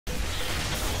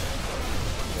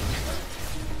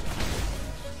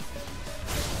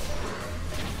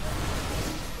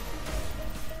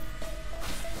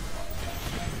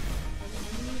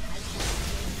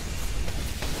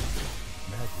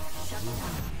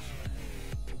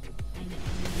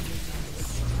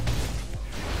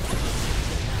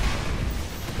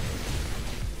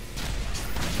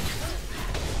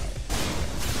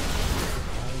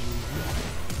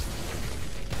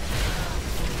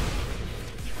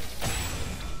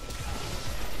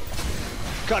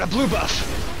Got a blue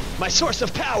buff! My source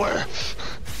of power!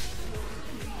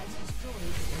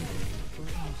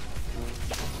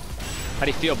 How do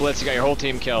you feel, Blitz? You got your whole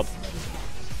team killed.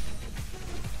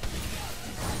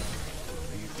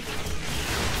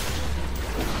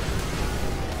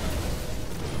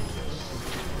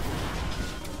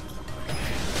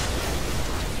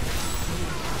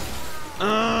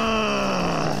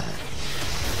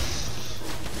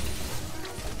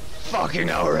 Fucking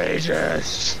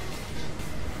outrageous!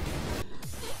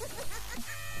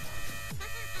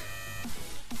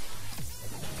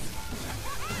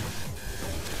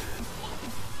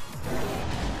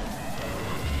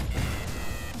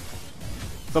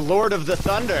 The Lord of the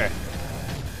Thunder!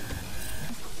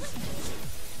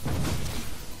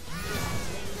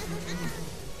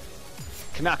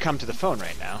 Cannot come to the phone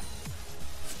right now.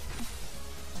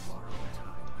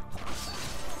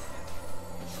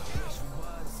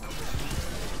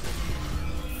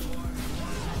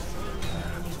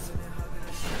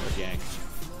 Gang.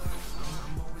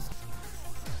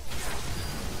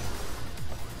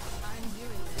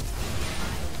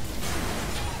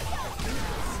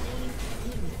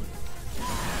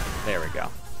 There we go.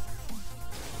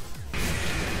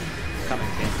 Coming,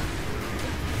 team.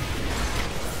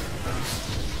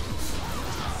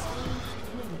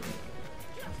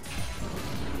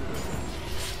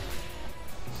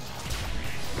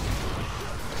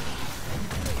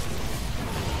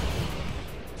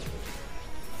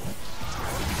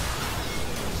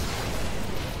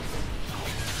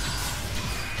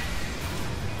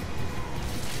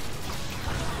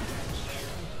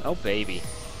 Oh, baby.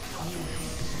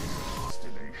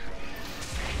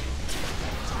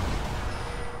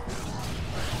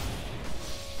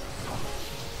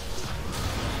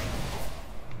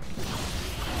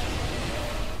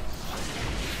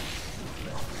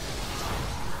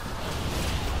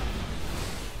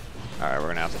 Alright, we're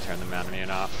gonna have to turn the Mountain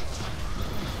off.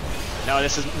 No,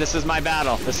 this is my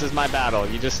battle. This is my battle.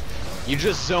 You just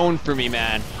zone for me,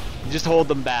 man. You just hold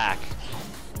them back.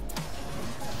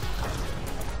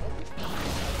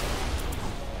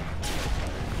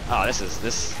 Oh, this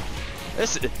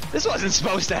wasn't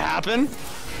supposed to happen. Get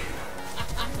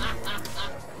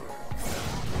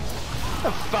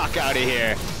the fuck out of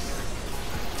here.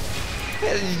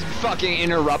 You fucking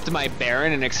interrupt my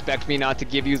Baron and expect me not to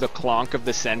give you the clonk of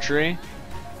the century?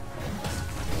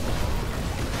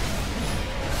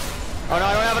 Oh no,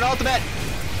 I don't have an ultimate!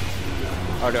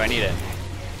 Or do I need it?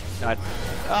 No,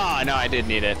 oh no, I did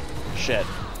need it. Shit.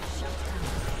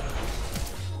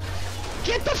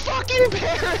 Get the fucking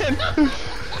Baron!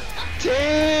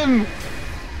 Team!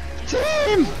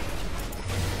 Team!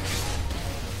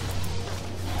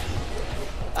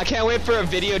 I can't wait for a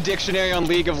video dictionary on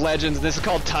League of Legends. This is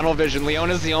called Tunnel Vision.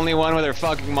 Leona's the only one with her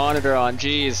fucking monitor on.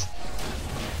 Jeez.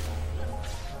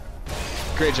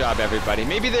 Great job, everybody.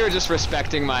 Maybe they were just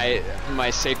respecting my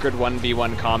sacred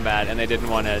 1v1 combat and they didn't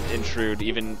want to intrude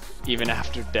even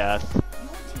after death.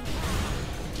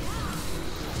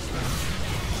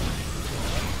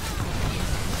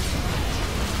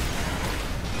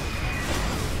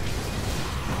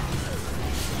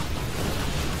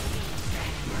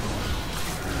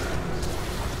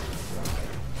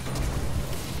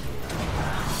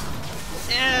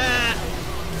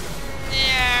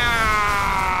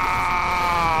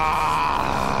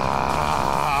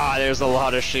 There's a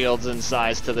lot of shields and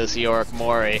size to this York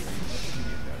Mori.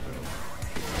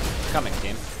 Coming,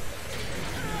 team.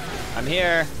 I'm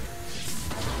here.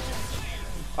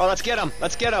 Oh, let's get him.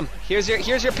 Let's get him. Here's your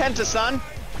penta, son.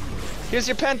 Here's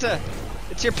your penta.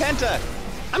 It's your penta.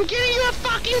 I'm getting you a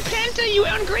fucking penta, you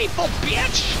ungrateful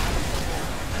bitch.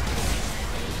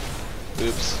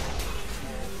 Oops.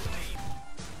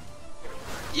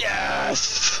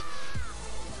 Yes.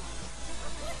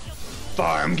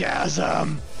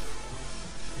 Farmgasm.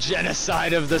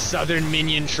 Genocide of the Southern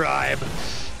Minion Tribe.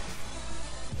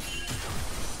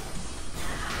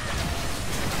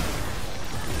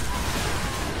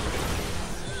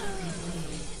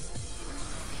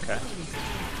 Okay.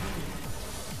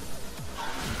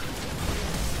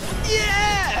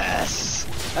 Yes!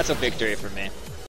 That's a victory for me.